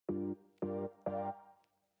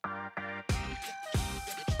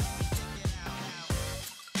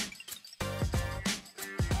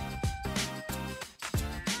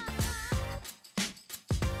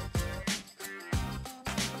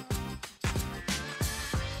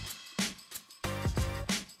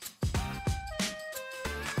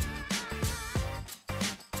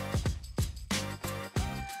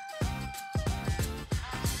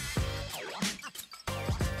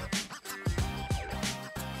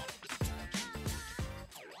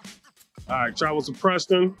All right, travel to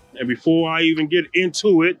Preston. And before I even get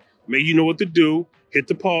into it, make you know what to do. Hit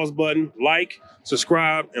the pause button, like,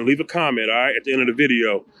 subscribe, and leave a comment, all right, at the end of the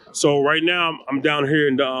video. So right now, I'm down here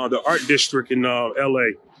in the art district in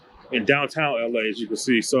LA, in downtown LA, as you can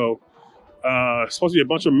see. So it's supposed to be a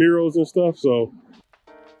bunch of murals and stuff. So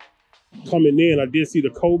coming in, I did see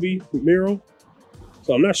the Kobe mural.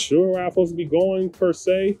 So I'm not sure where I'm supposed to be going per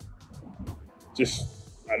se. I'm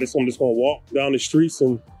just gonna walk down the streets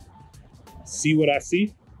and see what I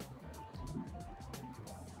see.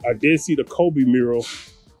 I did see the Kobe mural,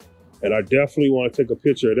 and I definitely want to take a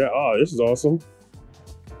picture of that. Oh, this is awesome.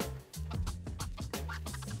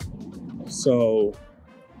 So,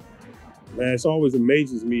 man, it always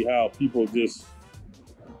amazes me how people just,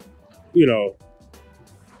 you know,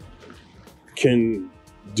 can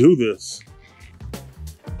do this.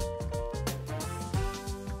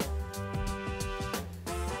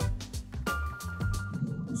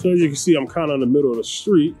 So as you can see, I'm kind of in the middle of the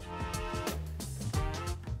street.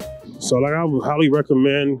 So like I would highly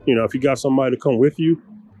recommend, you know, if you got somebody to come with you,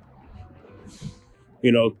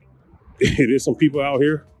 you know, there's some people out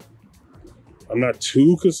here. I'm not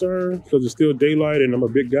too concerned because it's still daylight and I'm a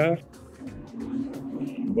big guy.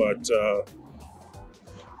 But,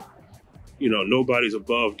 you know, nobody's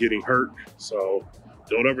above getting hurt. So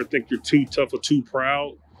don't ever think you're too tough or too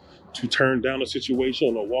proud to turn down a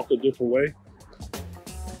situation or walk a different way.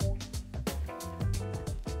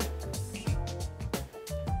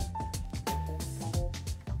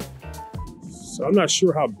 So I'm not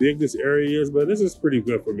sure how big this area is, but this is pretty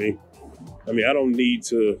good for me. I mean, I don't need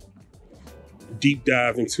to deep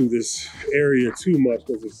dive into this area too much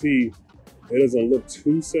because you see, it doesn't look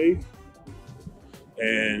too safe.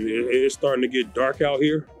 And it's starting to get dark out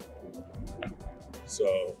here. So,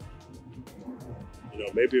 you know,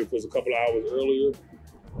 maybe if it was a couple of hours earlier,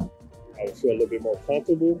 I would feel a little bit more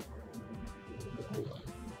comfortable.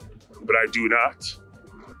 But I do not.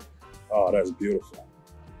 Oh, that's beautiful.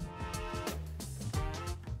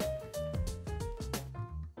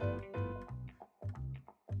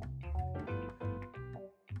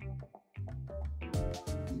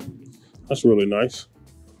 That's really nice.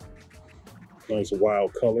 Nice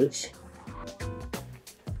wild colors.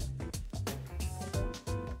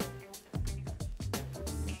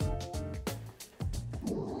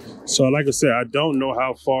 So like I said, I don't know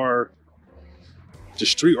how far the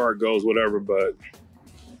street art goes, whatever, but,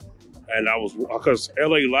 and because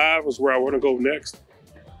LA Live was where I want to go next.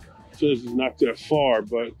 So this is not that far,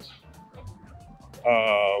 but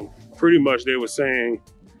pretty much they were saying,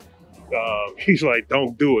 he's like,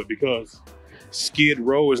 don't do it because Skid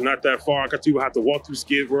Row is not that far. I got to have to walk through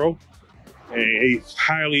Skid Row, and he's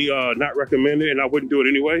highly not recommended, and I wouldn't do it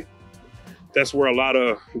anyway. That's where a lot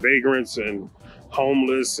of vagrants and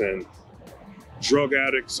homeless and drug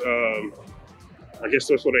addicts, I guess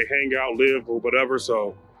that's where they hang out, live, or whatever.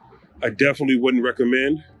 So I definitely wouldn't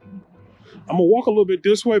recommend. I'm gonna walk a little bit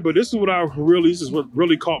this way, but this is what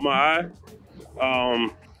really caught my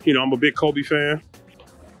eye. You know, I'm a big Kobe fan,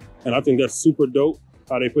 and I think that's super dope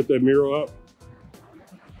how they put that mural up.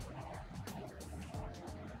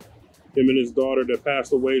 Him and his daughter that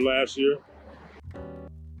passed away last year.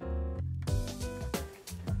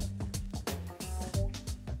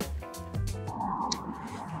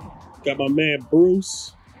 Got my man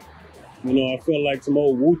Bruce. You know, I feel like some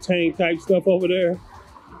old Wu-Tang type stuff over there,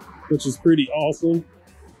 which is pretty awesome.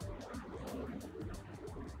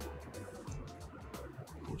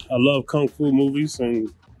 I love Kung Fu movies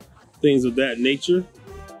and things of that nature.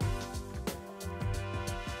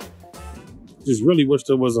 Just really wish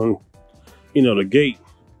there was on, you know, the gate.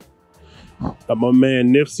 Got my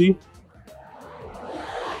man Nipsey.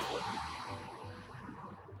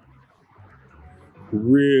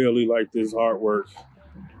 Really like this artwork.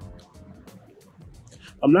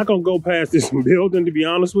 I'm not gonna go past this building, to be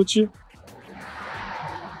honest with you.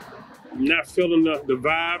 I'm not feeling the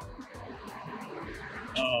vibe.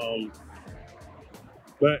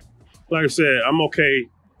 But like I said, I'm okay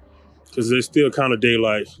because it's still kind of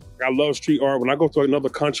daylight. I love street art. When I go to another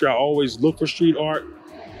country, I always look for street art.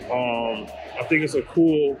 I think it's a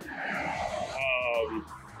cool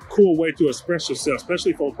way to express yourself,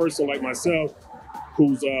 especially for a person like myself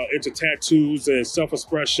who's into tattoos and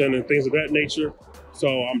self-expression and things of that nature. So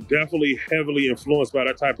I'm definitely heavily influenced by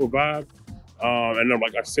that type of vibe. And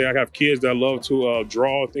like I say, I have kids that love to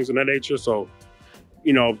draw things of that nature. So,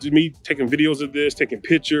 you know, me taking videos of this, taking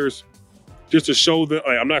pictures, just to show them,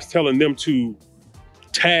 like, I'm not telling them to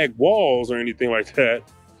tag walls or anything like that.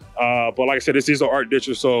 But like I said, this is an art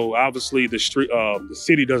district, so obviously the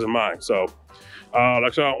city doesn't mind. So like I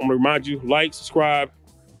said, I'm gonna remind you, like, subscribe,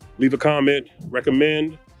 leave a comment,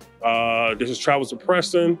 recommend, This is Travels to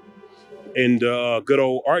Preston in the good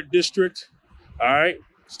old art district. All right,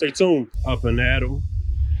 stay tuned. Up and at 'em.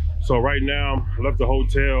 So right now, I left the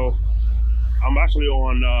hotel. I'm actually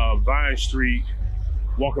on Vine Street,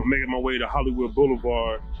 making my way to Hollywood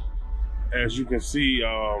Boulevard. As you can see,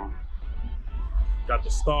 got the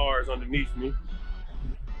stars underneath me.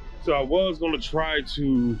 So I was gonna try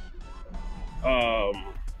to,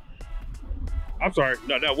 I'm sorry,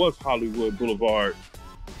 no, that was Hollywood Boulevard.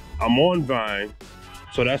 I'm on Vine,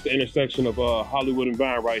 so that's the intersection of Hollywood and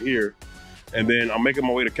Vine right here. And then I'm making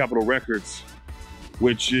my way to Capitol Records,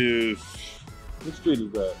 which is, what street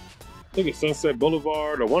is that? I think it's Sunset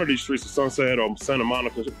Boulevard, or one of these streets is Sunset or Santa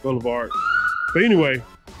Monica Boulevard. But anyway,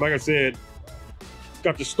 like I said,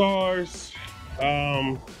 got the stars.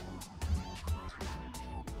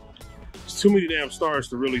 It's too many damn stars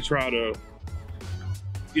to really try to,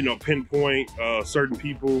 you know, pinpoint certain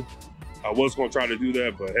people. I was gonna try to do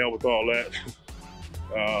that, but hell with all that.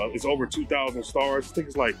 It's over 2,000 stars. I think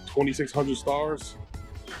it's like 2,600 stars.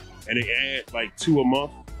 And they add like 2 a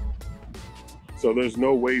month. So there's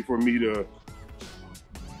no way for me to,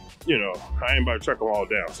 you know, I ain't about to track them all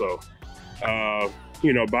down. So,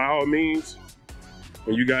 you know, by all means,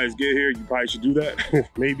 when you guys get here, you probably should do that.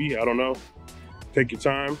 Maybe, I don't know. Take your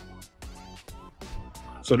time.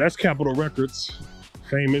 So that's Capitol Records.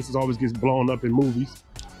 Famous, it always gets blown up in movies.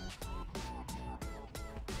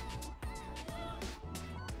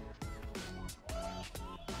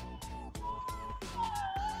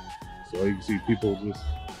 So you can see people just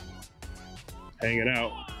hanging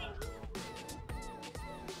out.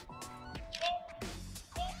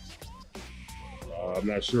 I'm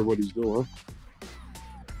not sure what he's doing.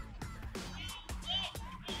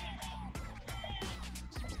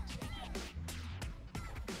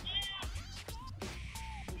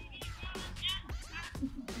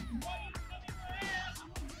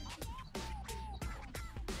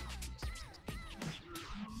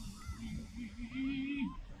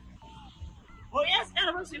 Oh yes,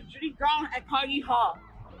 anniversary of Judy Garland at Carnegie Hall.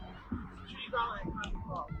 Judy Garland at Carnegie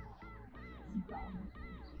Hall.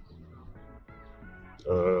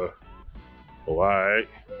 All right.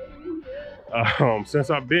 Since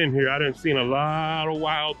I've been here, I done seen a lot of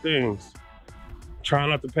wild things. Trying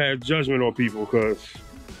not to pass judgment on people, because,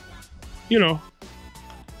 you know,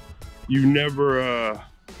 you never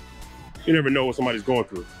know what somebody's going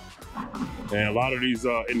through. And a lot of these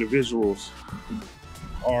individuals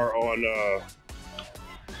are on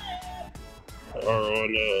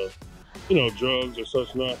you know, drugs or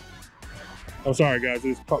such not. I'm sorry guys,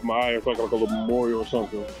 this caught my eye. It's like a little memorial or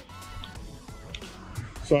something.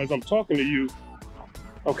 So as I'm talking to you,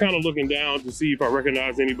 I'm kind of looking down to see if I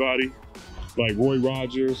recognize anybody, like Roy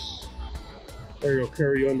Rogers,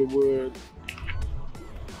 Carrie Underwood.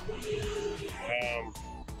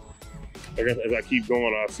 I guess as I keep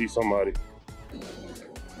going, I'll see somebody.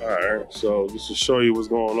 All right, so just to show you what's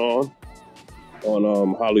going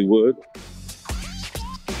on Hollywood.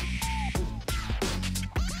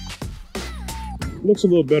 Looks a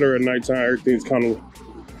little better at nighttime. Everything's kind of,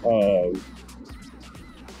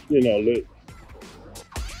 you know, lit.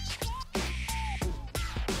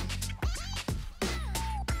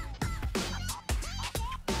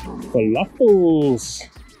 Falafels.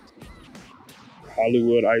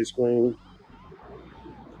 Hollywood ice cream.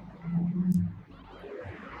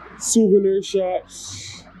 Souvenir shops.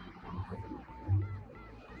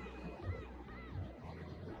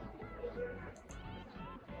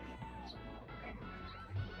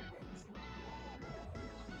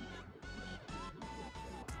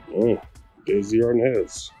 Oh, Daisy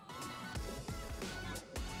Arnaz.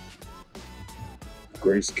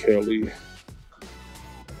 Grace Kelly.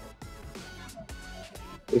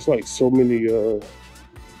 There's like so many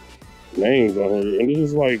names on here, and this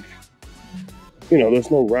is like, you know,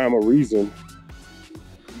 there's no rhyme or reason.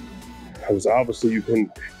 Because obviously you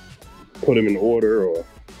can put them in order, or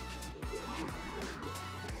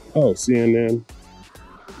oh, CNN.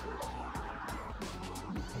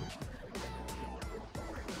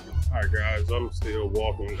 All right, guys, I'm still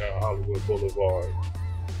walking down Hollywood Boulevard.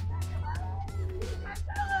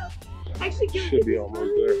 Should be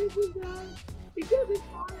almost there.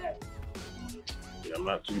 Yeah, I'm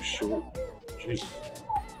not too sure. Jeez.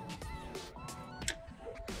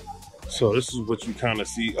 So this is what you kind of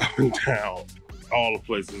see up and down all the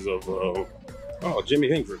places of, oh, Jimi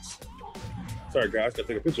Hendrix. Sorry guys, gotta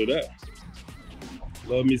take a picture of that.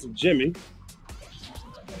 Love me some Jimmy.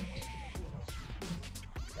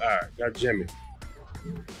 All right, got Jimmy.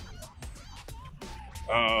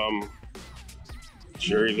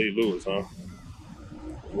 Jerry Lee Lewis, huh?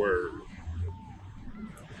 Word.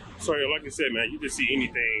 So yeah, like I said, man, you can see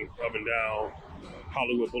anything up and down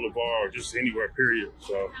Hollywood Boulevard or just anywhere, period.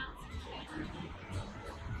 So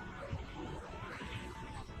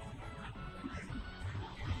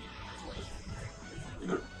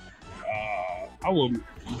I would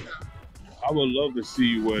love to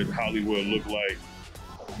see what Hollywood looked like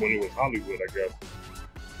when it was Hollywood, I guess.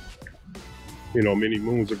 You know, many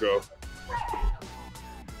moons ago.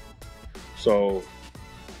 So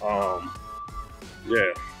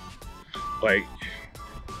yeah. Like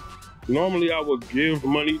normally I would give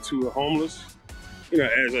money to the homeless, you know,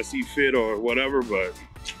 as I see fit or whatever, but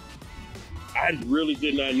I really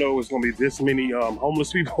did not know it's gonna be this many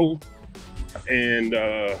homeless people in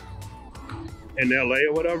LA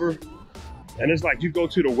or whatever. And it's like you go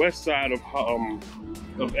to the west side of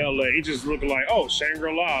LA, it just looking like, oh,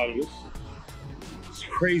 Shangri-La. It's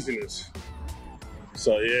craziness.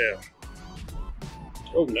 So yeah.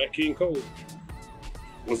 Oh, Nat King Cole.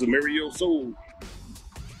 Was a Mario Soul.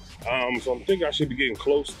 So I'm thinking I should be getting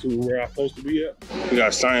close to where I'm supposed to be at. We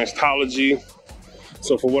got Scientology.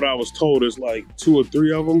 So for what I was told, there's like 2 or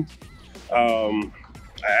 3 of them. I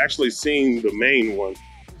actually seen the main one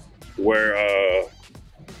where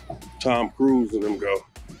Tom Cruise and them go.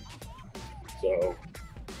 So,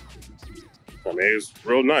 I mean, it's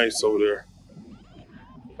real nice over there.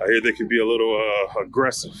 I hear they could be a little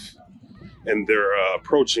aggressive in their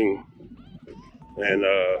approaching and,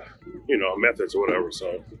 you know, methods or whatever.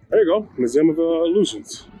 So, there you go, Museum of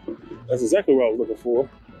Illusions. That's exactly what I was looking for.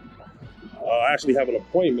 I actually have an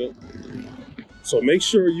appointment. So make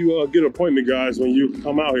sure you get an appointment, guys, when you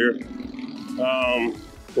come out here.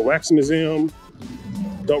 The Wax Museum,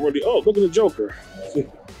 don't really, oh, look at the Joker.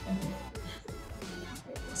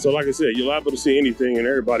 So like I said, you're liable to see anything and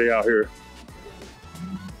everybody out here.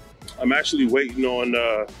 I'm actually waiting on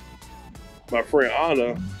my friend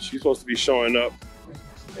Anna. She's supposed to be showing up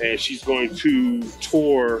and she's going to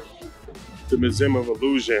tour the Museum of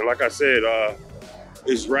Illusion. Like I said,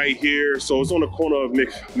 it's right here. So it's on the corner of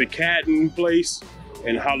McCadden Place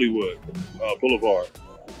and Hollywood Boulevard.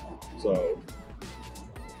 So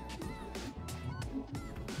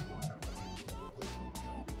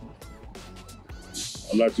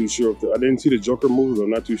I'm not too sure if I didn't see the Joker movie. I'm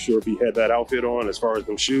not too sure if he had that outfit on as far as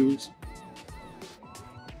them shoes.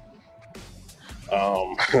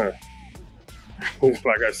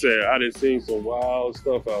 Like I said, I done seen some wild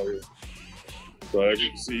stuff out here. So as you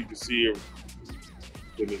can see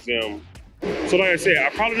the museum. So like I said,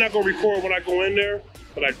 I'm probably not gonna record when I go in there,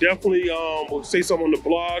 but I definitely will say something on the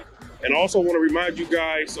blog. And also want to remind you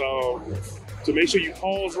guys to make sure you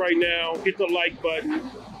pause right now, hit the like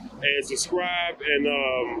button, and subscribe and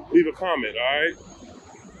leave a comment, all right?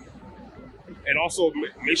 And also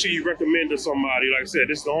make sure you recommend to somebody. Like I said,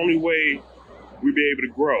 this is the only way we'll be able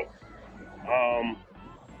to grow.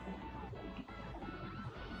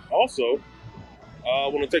 Also, I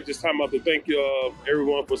want to take this time out to thank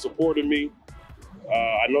everyone for supporting me.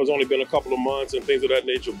 I know it's only been a couple of months and things of that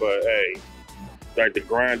nature, but hey, like the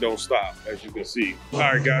grind don't stop, as you can see. All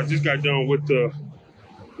right, guys, just got done with the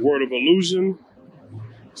World of Illusion.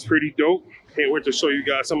 It's pretty dope. Can't wait to show you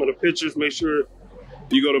guys some of the pictures. Make sure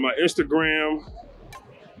you go to my Instagram,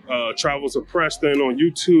 Travels of Preston on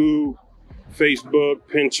YouTube, Facebook,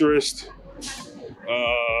 Pinterest,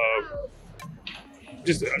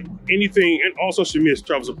 just anything, and also social media,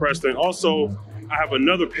 Travels of Preston. Also, I have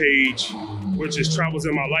another page, which is Travels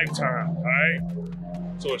in My Lifetime, all right?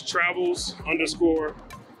 So it's travels _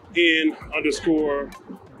 in _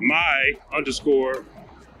 my _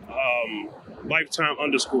 lifetime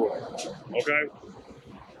 _ okay?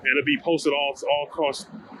 And it'll be posted all across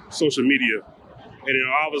social media. And then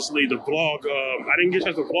obviously the vlog, I didn't get a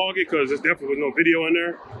chance to vlog it because there definitely was no video in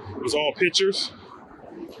there. It was all pictures.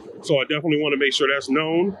 So I definitely want to make sure that's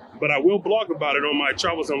known. But I will blog about it on my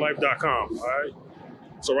travelsandlife.com, all right?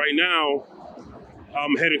 So right now,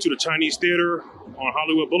 I'm heading to the Chinese Theater on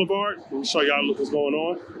Hollywood Boulevard. Let me show y'all what's going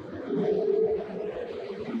on.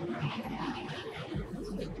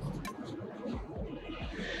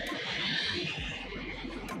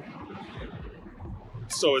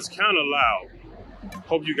 So it's kind of loud.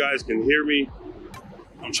 Hope you guys can hear me.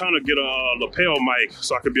 I'm trying to get a lapel mic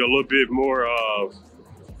so I could be a little bit more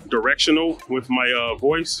directional with my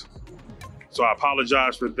voice. So I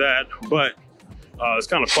apologize for that, but it's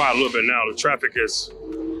kind of quiet a little bit now. The traffic has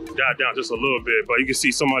died down just a little bit, but you can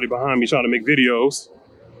see somebody behind me trying to make videos.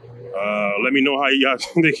 Let me know how you guys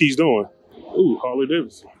think he's doing. Ooh, Harley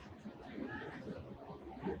Davidson.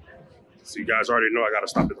 So you guys already know I gotta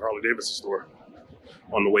stop at the Harley Davidson store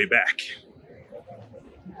on the way back.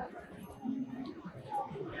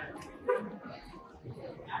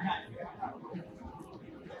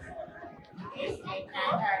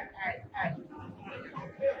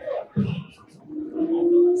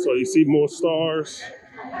 So you see more stars.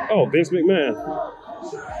 Oh, Vince McMahon.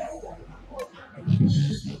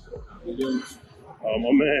 Oh,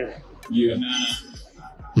 my man. Yeah,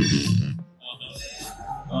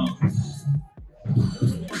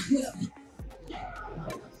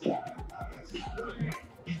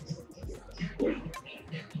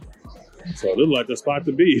 So it looked like the spot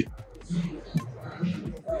to be.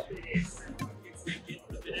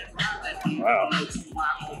 Wow.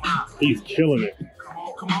 He's killing it.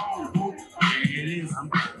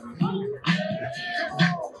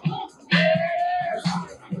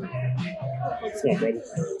 What's up, brother?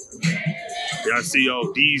 Y'all see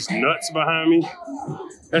all these nuts behind me?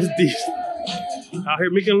 That's these out here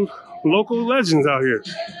making local legends out here.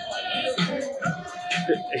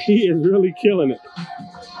 He is really killing it.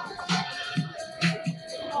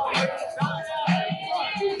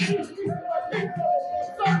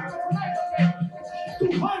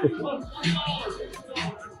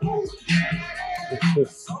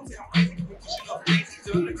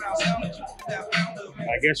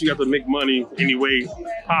 I guess you have to make money any way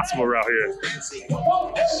possible around here.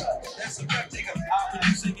 Wow, man.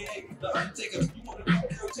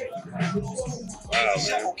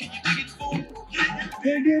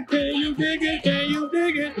 Dig it, can you dig it? Can you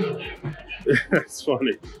dig it? That's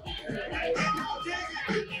funny.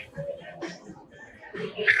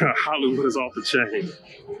 Hollywood is off the chain.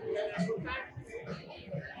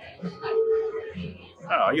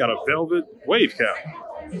 Oh, you got a velvet wave cap.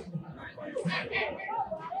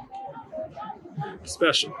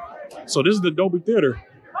 Special. So this is the Dolby Theater.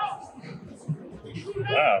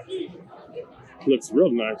 Wow. Looks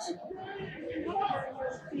real nice. See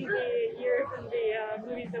the years and the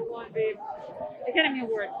movies that won the Academy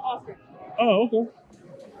Award, Oscar. Oh, okay.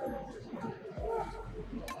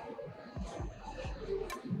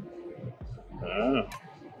 Ah.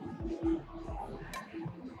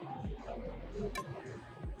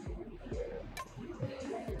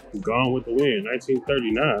 Gone with the Wind,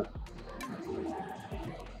 1939.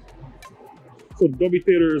 So Dolby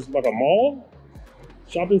Theater is like a mall?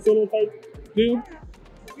 Shopping center type deal?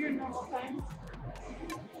 Your normal time.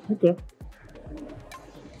 Okay.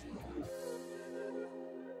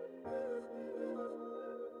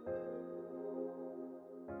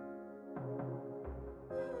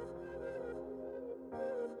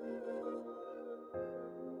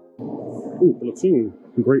 Ooh, Platoon,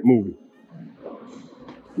 great movie.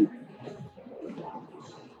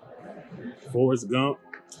 Forrest Gump,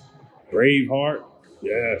 Braveheart,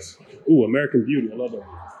 yes. Ooh, American Beauty, I love that.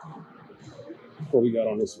 What we got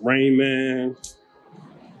on this? Rain Man,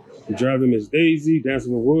 Driving Miss Daisy,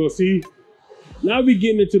 Dancing with Wolves. See, now we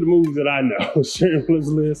getting into the movies that I know. Schindler's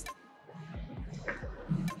List.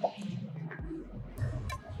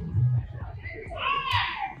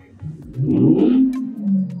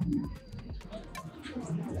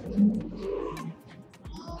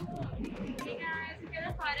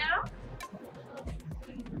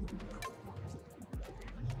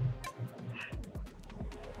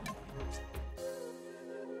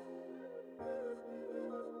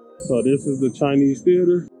 So this is the Chinese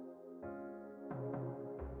Theater.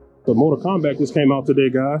 The Mortal Kombat just came out today,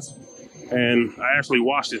 guys. And I actually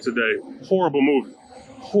watched it today. Horrible movie.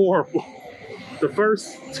 Horrible. The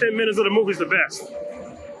first 10 minutes of the movie is the best.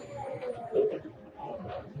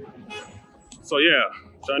 So yeah,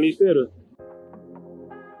 Chinese Theater.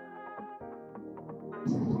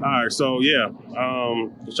 All right, so yeah,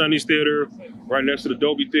 the Chinese Theater, right next to the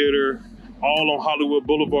Dolby Theater, all on Hollywood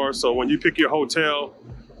Boulevard. So when you pick your hotel,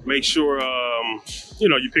 make sure, you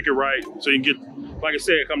know, you pick it right. So you can get, like I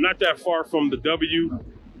said, I'm not that far from the W.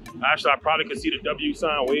 Actually, I probably could see the W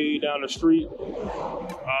sign way down the street.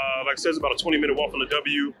 Like I said, it's about a 20-minute walk from the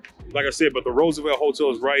W. Like I said, but the Roosevelt Hotel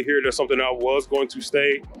is right here. There's something I was going to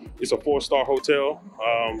stay. It's a 4-star hotel.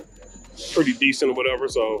 Pretty decent or whatever.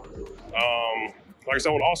 So, like I said,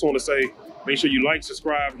 I would also want to say, make sure you like,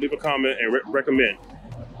 subscribe, leave a comment, and recommend.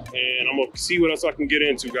 And I'm going to see what else I can get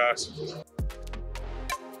into, guys.